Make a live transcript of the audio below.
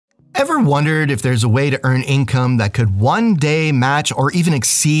Ever wondered if there's a way to earn income that could one day match or even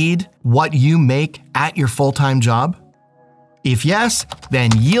exceed what you make at your full-time job? If yes, then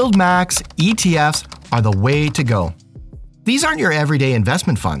YieldMax ETFs are the way to go. These aren't your everyday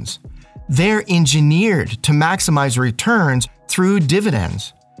investment funds. They're engineered to maximize returns through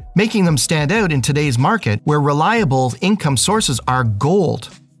dividends, making them stand out in today's market where reliable income sources are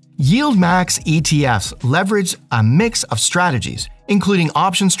gold. YieldMax ETFs leverage a mix of strategies, including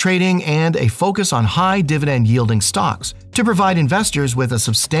options trading and a focus on high dividend yielding stocks, to provide investors with a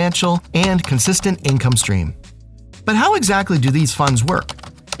substantial and consistent income stream. But how exactly do these funds work?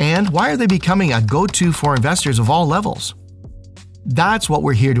 And why are they becoming a go-to for investors of all levels? That's what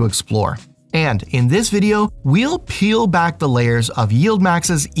we're here to explore. And in this video, we'll peel back the layers of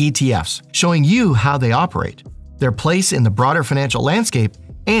YieldMax's ETFs, showing you how they operate, their place in the broader financial landscape,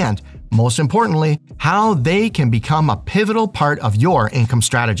 and, most importantly, how they can become a pivotal part of your income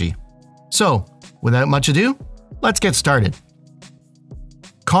strategy. So, without much ado, let's get started.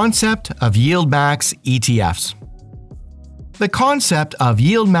 Concept of YieldMax ETFs. The concept of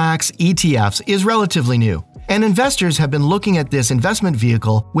YieldMax ETFs is relatively new, and investors have been looking at this investment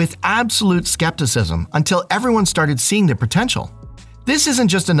vehicle with absolute skepticism until everyone started seeing the potential. This isn't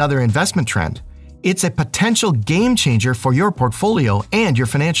just another investment trend. It's a potential game changer for your portfolio and your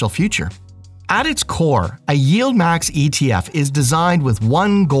financial future. At its core, a YieldMax ETF is designed with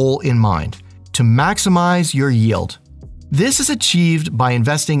one goal in mind: to maximize your yield. This is achieved by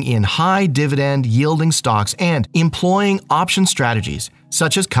investing in high dividend yielding stocks and employing option strategies,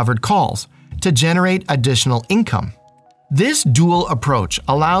 such as covered calls, to generate additional income. This dual approach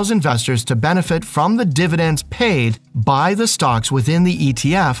allows investors to benefit from the dividends paid by the stocks within the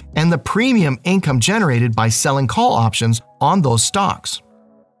ETF and the premium income generated by selling call options on those stocks.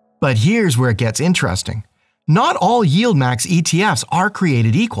 But here's where it gets interesting. Not all YieldMax ETFs are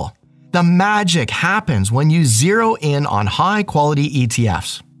created equal. The magic happens when you zero in on high-quality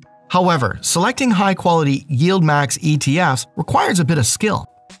ETFs. However, selecting high-quality YieldMax ETFs requires a bit of skill.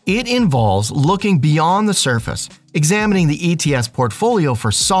 It involves looking beyond the surface, examining the ETF's portfolio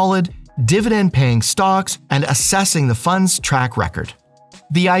for solid, dividend-paying stocks, and assessing the fund's track record.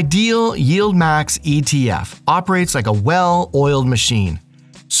 The ideal YieldMax ETF operates like a well-oiled machine,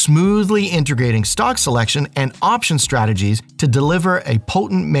 smoothly integrating stock selection and option strategies to deliver a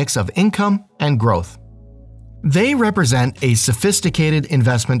potent mix of income and growth. They represent a sophisticated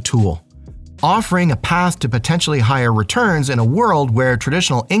investment tool, offering a path to potentially higher returns in a world where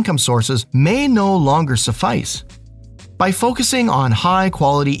traditional income sources may no longer suffice. By focusing on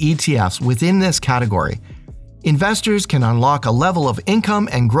high-quality ETFs within this category, investors can unlock a level of income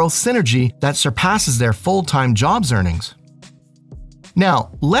and growth synergy that surpasses their full-time job's earnings.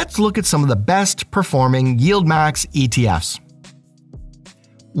 Now, let's look at some of the best performing YieldMax ETFs.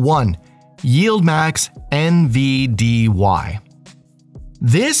 1. YieldMax NVDY.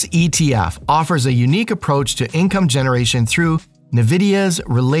 This ETF offers a unique approach to income generation through NVIDIA's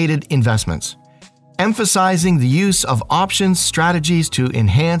related investments, emphasizing the use of options strategies to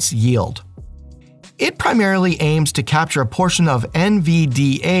enhance yield. It primarily aims to capture a portion of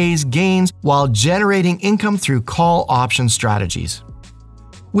NVDA's gains while generating income through call option strategies,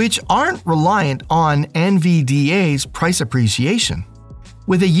 which aren't reliant on NVDA's price appreciation.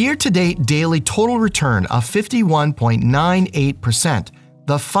 With a year-to-date daily total return of 51.98%,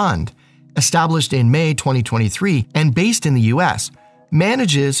 the fund, established in May 2023 and based in the US,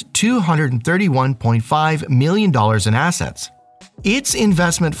 manages $231.5 million in assets. Its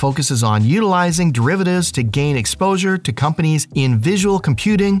investment focuses on utilizing derivatives to gain exposure to companies in visual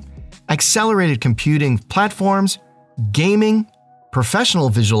computing, accelerated computing platforms, gaming, professional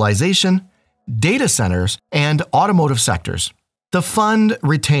visualization, data centers, and automotive sectors. The fund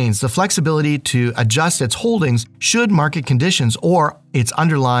retains the flexibility to adjust its holdings should market conditions or its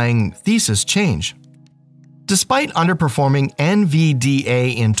underlying thesis change. Despite underperforming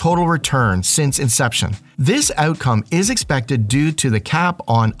NVDA in total return since inception, this outcome is expected due to the cap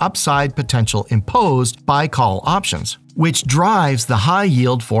on upside potential imposed by call options, which drives the high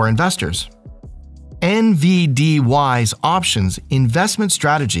yield for investors. NVDY's options investment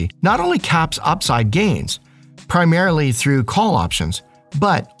strategy not only caps upside gains, primarily through call options,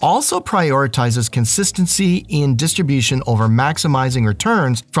 but also prioritizes consistency in distribution over maximizing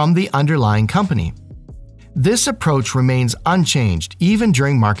returns from the underlying company. This approach remains unchanged even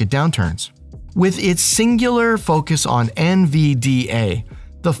during market downturns. With its singular focus on NVDA,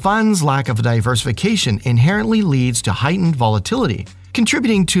 the fund's lack of diversification inherently leads to heightened volatility,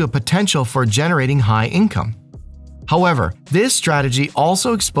 contributing to a potential for generating high income. However, this strategy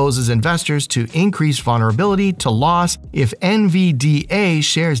also exposes investors to increased vulnerability to loss if NVDA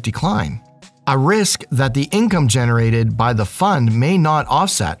shares decline, a risk that the income generated by the fund may not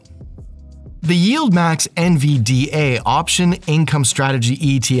offset. The YieldMax NVDA Option Income Strategy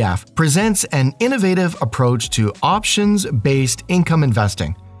ETF presents an innovative approach to options-based income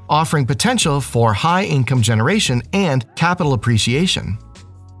investing, offering potential for high income generation and capital appreciation.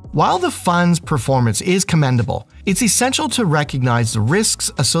 While the fund's performance is commendable, it's essential to recognize the risks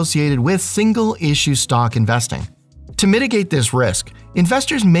associated with single-issue stock investing. To mitigate this risk,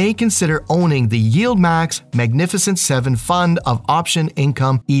 investors may consider owning the YieldMax Magnificent 7 Fund of Option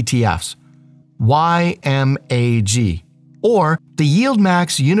Income ETFs, YMAG, or the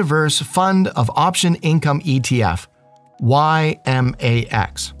YieldMax Universe Fund of Option Income ETF,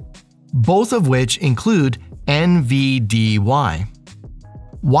 YMAX, both of which include NVDY.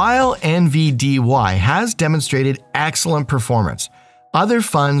 While NVDY has demonstrated excellent performance, other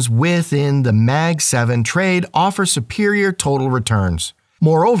funds within the Mag 7 trade offer superior total returns.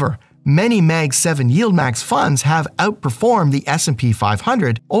 Moreover, many Mag 7 YieldMax funds have outperformed the S&P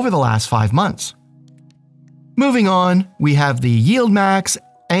 500 over the last 5 months. Moving on, we have the YieldMax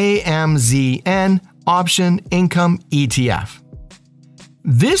AMZN Option Income ETF.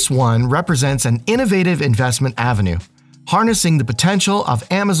 This one represents an innovative investment avenue, harnessing the potential of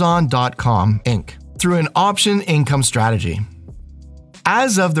Amazon.com Inc. through an option income strategy.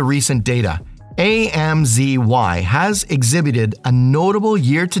 As of the recent data, AMZY has exhibited a notable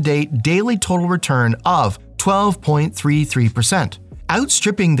year-to-date daily total return of 12.33%,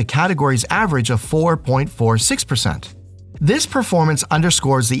 outstripping the category's average of 4.46%. This performance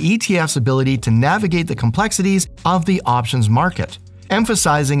underscores the ETF's ability to navigate the complexities of the options market,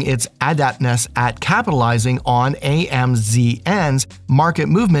 emphasizing its adeptness at capitalizing on AMZN's market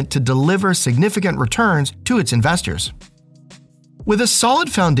movement to deliver significant returns to its investors. With a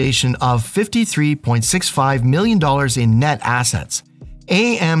solid foundation of $53.65 million in net assets,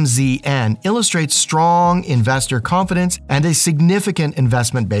 AMZN illustrates strong investor confidence and a significant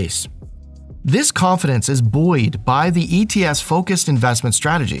investment base. This confidence is buoyed by the ETF's focused investment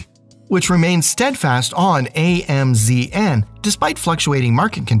strategy, which remains steadfast on AMZN despite fluctuating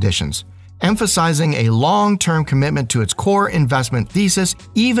market conditions, emphasizing a long-term commitment to its core investment thesis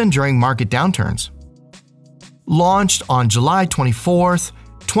even during market downturns. Launched on July 24,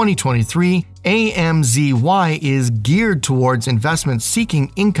 2023, AMZY is geared towards investment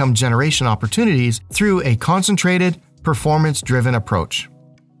seeking income generation opportunities through a concentrated, performance-driven approach.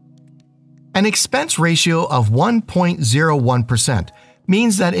 An expense ratio of 1.01%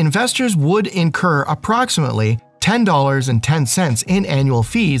 means that investors would incur approximately $10.10 in annual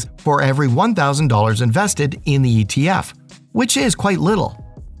fees for every $1,000 invested in the ETF, which is quite little.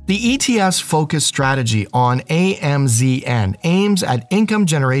 The ETF's focused strategy on AMZN aims at income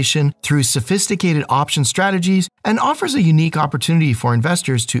generation through sophisticated option strategies and offers a unique opportunity for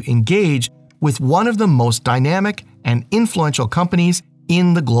investors to engage with one of the most dynamic and influential companies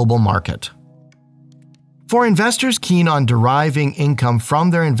in the global market. For investors keen on deriving income from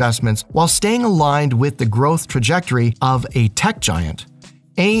their investments while staying aligned with the growth trajectory of a tech giant,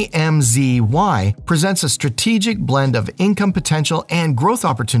 AMZY presents a strategic blend of income potential and growth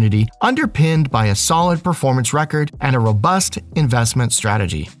opportunity underpinned by a solid performance record and a robust investment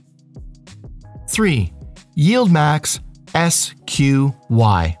strategy. 3. YieldMax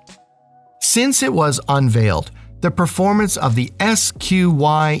SQY. Since it was unveiled, the performance of the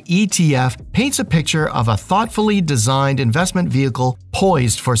SQY ETF paints a picture of a thoughtfully designed investment vehicle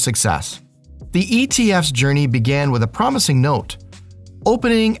poised for success. The ETF's journey began with a promising note.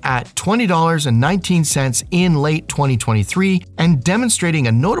 Opening at $20.19 in late 2023 and demonstrating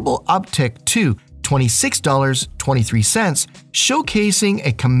a notable uptick to $26.23, showcasing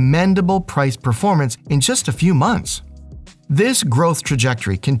a commendable price performance in just a few months. This growth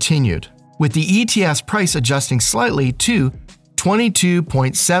trajectory continued, with the ETF's price adjusting slightly to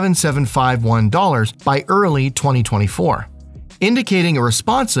 $22.7751 by early 2024, indicating a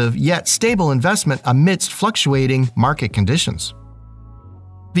responsive yet stable investment amidst fluctuating market conditions.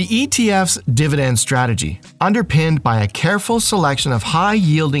 The ETF's dividend strategy, underpinned by a careful selection of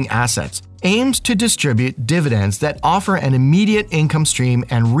high-yielding assets, aims to distribute dividends that offer an immediate income stream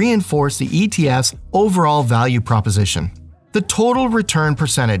and reinforce the ETF's overall value proposition. The total return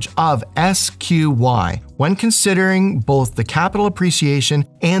percentage of SQY, when considering both the capital appreciation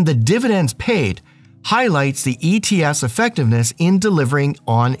and the dividends paid, highlights the ETF's effectiveness in delivering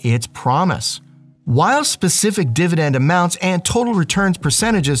on its promise. While specific dividend amounts and total returns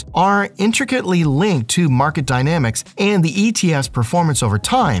percentages are intricately linked to market dynamics and the ETF's performance over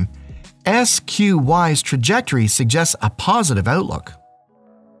time, SQY's trajectory suggests a positive outlook.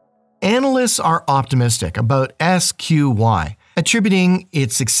 Analysts are optimistic about SQY, attributing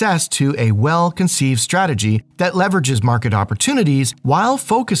its success to a well-conceived strategy that leverages market opportunities while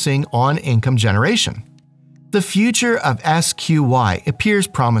focusing on income generation. The future of SQY appears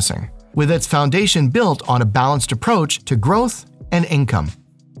promising, with its foundation built on a balanced approach to growth and income,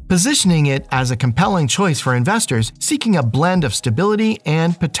 positioning it as a compelling choice for investors seeking a blend of stability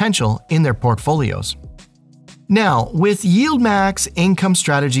and potential in their portfolios. Now, with YieldMax Income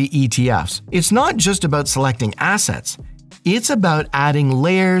Strategy ETFs, it's not just about selecting assets. It's about adding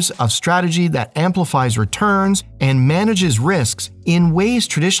layers of strategy that amplifies returns and manages risks in ways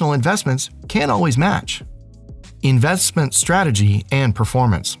traditional investments can't always match. Investment strategy and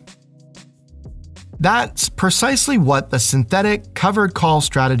performance. That's precisely what the synthetic covered call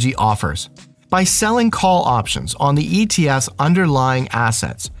strategy offers. By selling call options on the ETF's underlying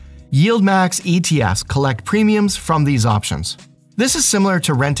assets, YieldMax ETFs collect premiums from these options. This is similar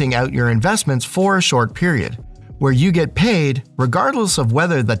to renting out your investments for a short period, where you get paid regardless of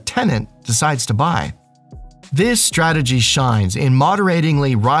whether the tenant decides to buy. This strategy shines in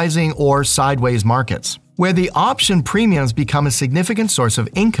moderatingly rising or sideways markets, where the option premiums become a significant source of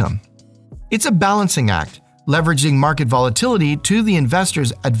income. It's a balancing act, leveraging market volatility to the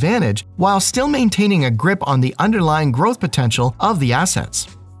investor's advantage while still maintaining a grip on the underlying growth potential of the assets.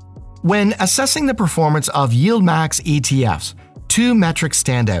 When assessing the performance of YieldMax ETFs, two metrics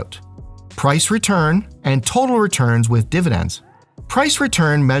stand out: price return and total returns with dividends. Price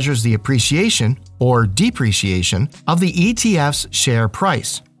return measures the appreciation or depreciation of the ETF's share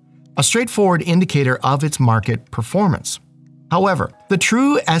price, a straightforward indicator of its market performance. However, the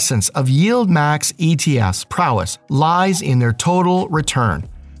true essence of YieldMax ETFs' prowess lies in their total return,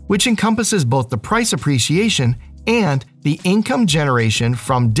 which encompasses both the price appreciation and the income generation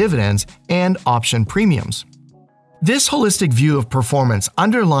from dividends and option premiums. This holistic view of performance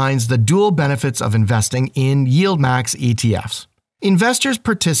underlines the dual benefits of investing in YieldMax ETFs. Investors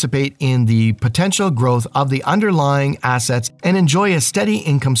participate in the potential growth of the underlying assets and enjoy a steady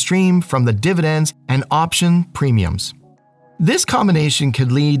income stream from the dividends and option premiums. This combination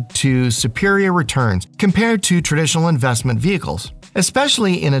could lead to superior returns compared to traditional investment vehicles,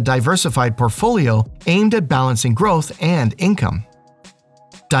 especially in a diversified portfolio aimed at balancing growth and income.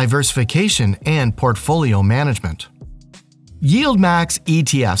 Diversification and portfolio management. YieldMax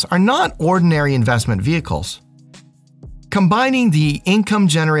ETFs are not ordinary investment vehicles. Combining the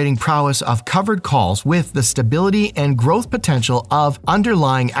income-generating prowess of covered calls with the stability and growth potential of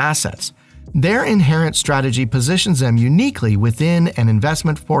underlying assets, their inherent strategy positions them uniquely within an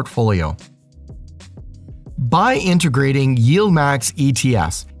investment portfolio. By integrating YieldMax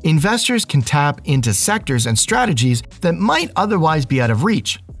ETFs, investors can tap into sectors and strategies that might otherwise be out of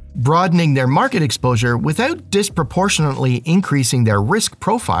reach, broadening their market exposure without disproportionately increasing their risk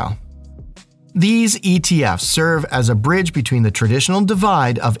profile. These ETFs serve as a bridge between the traditional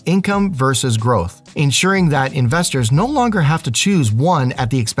divide of income versus growth, ensuring that investors no longer have to choose one at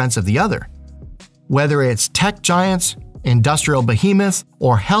the expense of the other. Whether it's tech giants, industrial behemoths,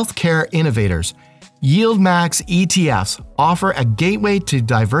 or healthcare innovators, YieldMax ETFs offer a gateway to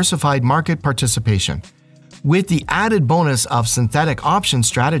diversified market participation, with the added bonus of synthetic option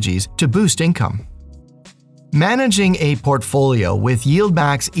strategies to boost income. Managing a portfolio with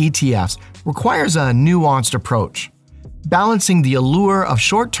YieldMax ETFs requires a nuanced approach, balancing the allure of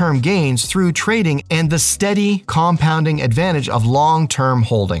short-term gains through trading and the steady, compounding advantage of long-term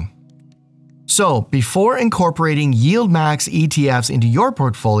holding. So, before incorporating YieldMax ETFs into your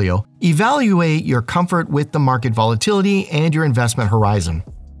portfolio, evaluate your comfort with the market volatility and your investment horizon.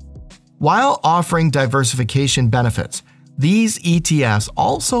 While offering diversification benefits, these ETFs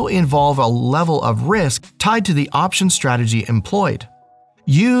also involve a level of risk tied to the option strategy employed.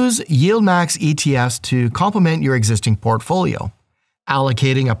 Use YieldMax ETFs to complement your existing portfolio,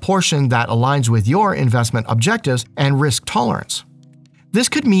 allocating a portion that aligns with your investment objectives and risk tolerance. This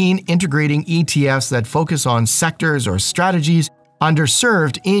could mean integrating ETFs that focus on sectors or strategies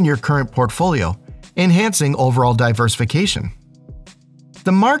underserved in your current portfolio, enhancing overall diversification.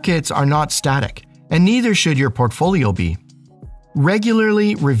 The markets are not static, and neither should your portfolio be.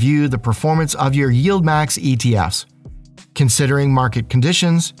 Regularly review the performance of your YieldMax ETFs, considering market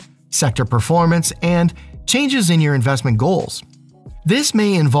conditions, sector performance, and changes in your investment goals. This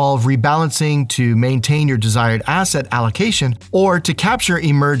may involve rebalancing to maintain your desired asset allocation or to capture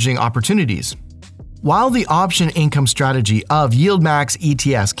emerging opportunities. While the option income strategy of YieldMax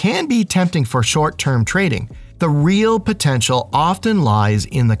ETFs can be tempting for short-term trading, the real potential often lies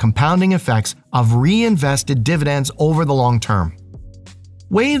in the compounding effects of reinvested dividends over the long term.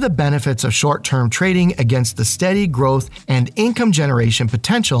 Weigh the benefits of short-term trading against the steady growth and income generation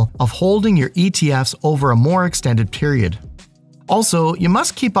potential of holding your ETFs over a more extended period. Also, you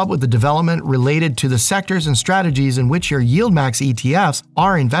must keep up with the development related to the sectors and strategies in which your YieldMax ETFs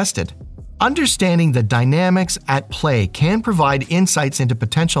are invested. Understanding the dynamics at play can provide insights into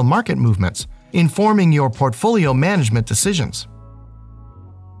potential market movements, informing your portfolio management decisions.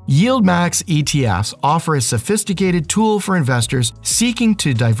 YieldMax ETFs offer a sophisticated tool for investors seeking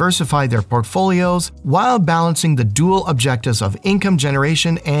to diversify their portfolios while balancing the dual objectives of income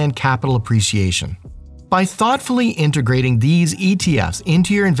generation and capital appreciation. By thoughtfully integrating these ETFs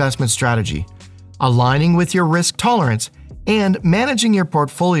into your investment strategy, aligning with your risk tolerance, and managing your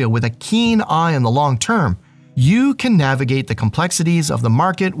portfolio with a keen eye on the long term, you can navigate the complexities of the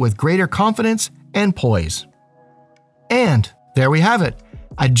market with greater confidence and poise. And there we have it,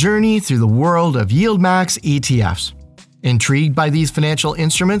 a journey through the world of YieldMax ETFs. Intrigued by these financial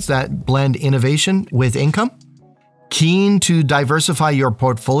instruments that blend innovation with income? Keen to diversify your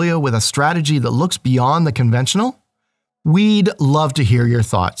portfolio with a strategy that looks beyond the conventional? We'd love to hear your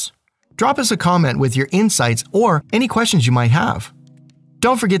thoughts. Drop us a comment with your insights or any questions you might have.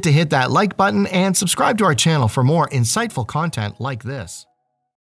 Don't forget to hit that like button and subscribe to our channel for more insightful content like this.